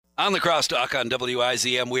On the crosstalk on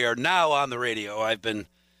WIZM, we are now on the radio. I've been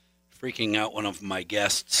freaking out one of my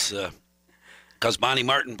guests because Bonnie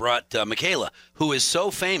Martin brought Michella, who is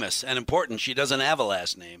so famous and important. She doesn't have a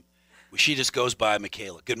last name. She just goes by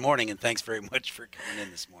Michella. Good morning, and thanks very much for coming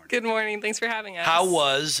in this morning. Good morning. Thanks for having us. How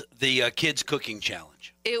was the Kids Cooking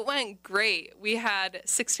Challenge? It went great. We had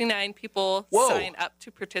 69 people sign up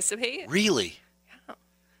to participate. Really? Yeah.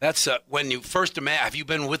 That's when you first have you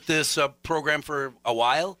been with this program for a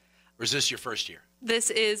while, or is this your first year? This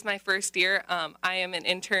is my first year. I am an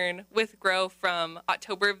intern with Grow from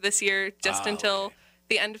October of this year just until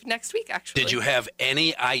the end of next week, actually. Did you have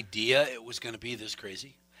any idea it was going to be this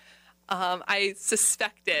crazy? I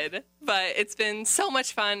suspected, but it's been so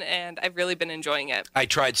much fun, and I've really been enjoying it. I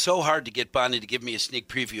tried so hard to get Bonnie to give me a sneak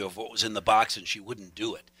preview of what was in the box, and she wouldn't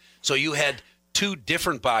do it. So you had two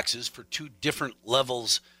different boxes for two different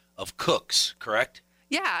levels of cooks, correct?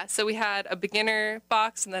 Yeah, so we had a beginner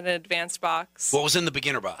box and then an advanced box. What was in the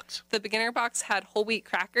beginner box? The beginner box had whole wheat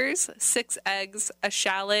crackers, 6 eggs, a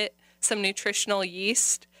shallot, some nutritional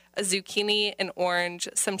yeast, a zucchini, an orange,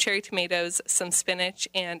 some cherry tomatoes, some spinach,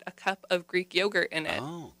 and a cup of Greek yogurt in it.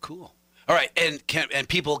 Oh, cool. All right, and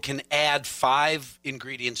people can add 5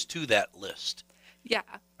 ingredients to that list. Yeah.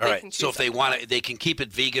 All right, so if they want to, they can keep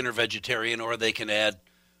it vegan or vegetarian, or they can add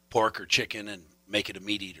pork or chicken and make it a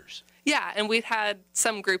meat eaters. Yeah, and we've had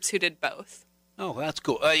some groups who did both. Oh, that's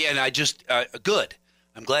cool. Yeah, and I just, good.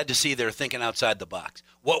 I'm glad to see they're thinking outside the box.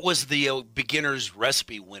 What was the beginner's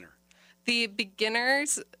recipe winner? The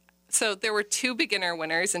beginners, so there were 2 beginner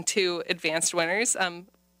winners and 2 advanced winners.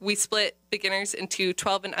 We split beginners into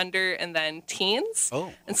 12 and under and then teens. Oh.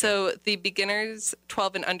 Okay. And so the beginners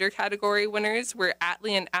 12 and under category winners were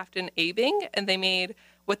Atlee and Afton Abing, and they made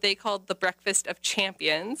what they called the breakfast of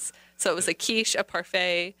champions. So it was a quiche, a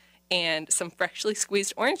parfait, and some freshly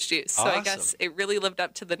squeezed orange juice. So I guess it really lived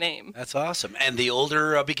up to the name. That's awesome. And the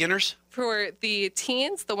older beginners? For the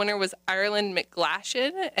teens, the winner was Ireland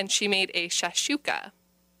McGlashan, and she made a shashuka.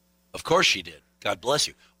 Of course she did. God bless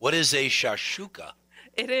you. What is a shashuka?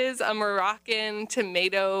 It is a Moroccan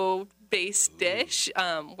tomato-based dish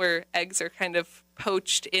where eggs are kind of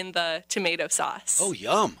poached in the tomato sauce. Oh,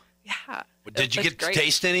 yum. Yeah. Did you get to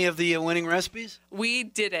taste any of the winning recipes? We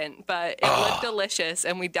didn't, but it looked delicious,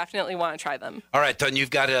 and we definitely want to try them. All right, then you've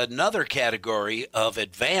got another category of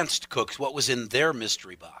advanced cooks. What was in their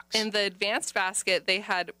mystery box? In the advanced basket, they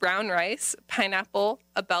had brown rice, pineapple,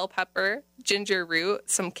 a bell pepper, ginger root,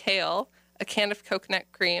 some kale, a can of coconut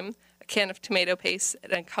cream, a can of tomato paste,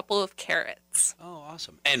 and a couple of carrots. Oh,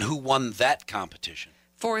 awesome. And who won that competition?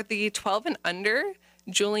 For the 12 and under,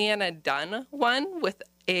 Juliana Dunn won with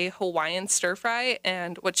a Hawaiian stir fry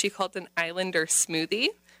and what she called an islander smoothie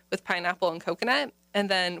with pineapple and coconut. And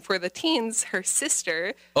then for the teens, her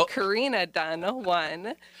sister, Karina Dunn,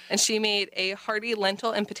 won. And she made a hearty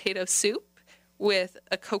lentil and potato soup with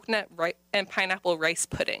a coconut and pineapple rice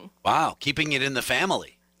pudding. Wow, keeping it in the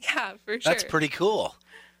family. Yeah, for sure. That's pretty cool.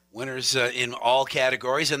 Winners in all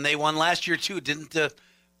categories, and they won last year too. Didn't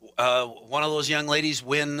one of those young ladies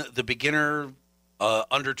win the beginner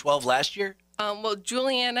under 12 last year? Well,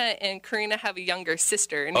 Juliana and Karina have a younger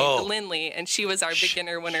sister named Lindley, and she was our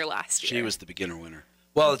beginner winner last year. She was the beginner winner.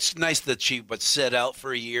 Well, it's nice that she set out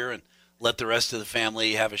for a year and let the rest of the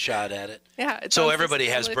family have a shot at it. Yeah. So everybody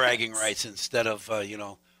has bragging rights instead of,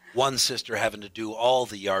 one sister having to do all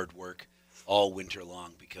the yard work all winter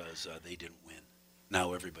long because they didn't win.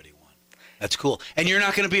 Now everybody won. That's cool. And you're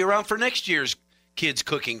not going to be around for next year's Kids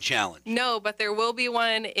Cooking Challenge. No, but there will be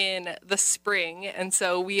one in the spring, and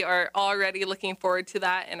so we are already looking forward to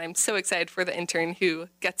that, and I'm so excited for the intern who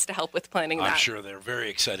gets to help with planning that. I'm sure they're very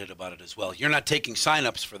excited about it as well. You're not taking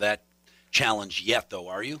sign-ups for that challenge yet, though,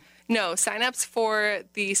 are you? No, sign-ups for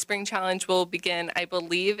the spring challenge will begin, I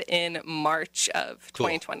believe, in March of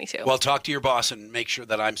 2022. Well, talk to your boss and make sure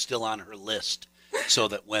that I'm still on her list so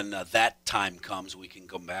that when that time comes, we can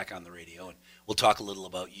come back on the radio and we'll talk a little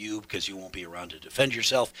about you because you won't be around to defend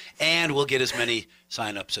yourself, and we'll get as many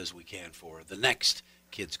sign-ups as we can for the next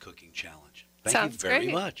Kids Cooking Challenge. Thank you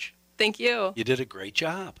very much. Thank you. You did a great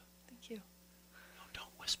job. Thank you. No,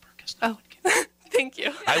 don't whisper because no one can. Thank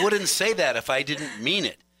you. I wouldn't say that if I didn't mean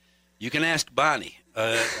it. You can ask Bonnie.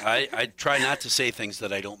 I try not to say things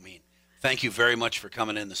that I don't mean. Thank you very much for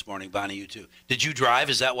coming in this morning, Bonnie, you too. Did you drive?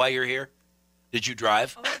 Is that why you're here? Did you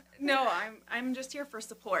drive? Oh, no, I'm just here for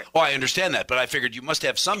support. Oh, I understand that, but I figured you must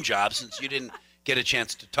have some job since you didn't get a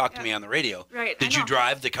chance to talk to me on the radio. Right. Did you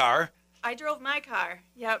drive the car? I drove my car.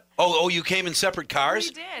 Yep. Oh, you came in separate cars?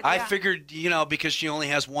 We did, I yeah. figured, because she only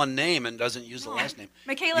has one name and doesn't use the last name.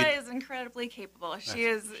 Michaela is incredibly capable.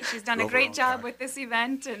 She's done a Drove her great own job car. with this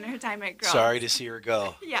event and her time at Girls. Sorry to see her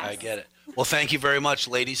go. Yes. I get it. Well, thank you very much,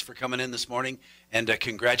 ladies, for coming in this morning, and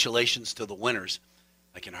congratulations to the winners.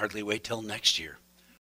 I can hardly wait till next year.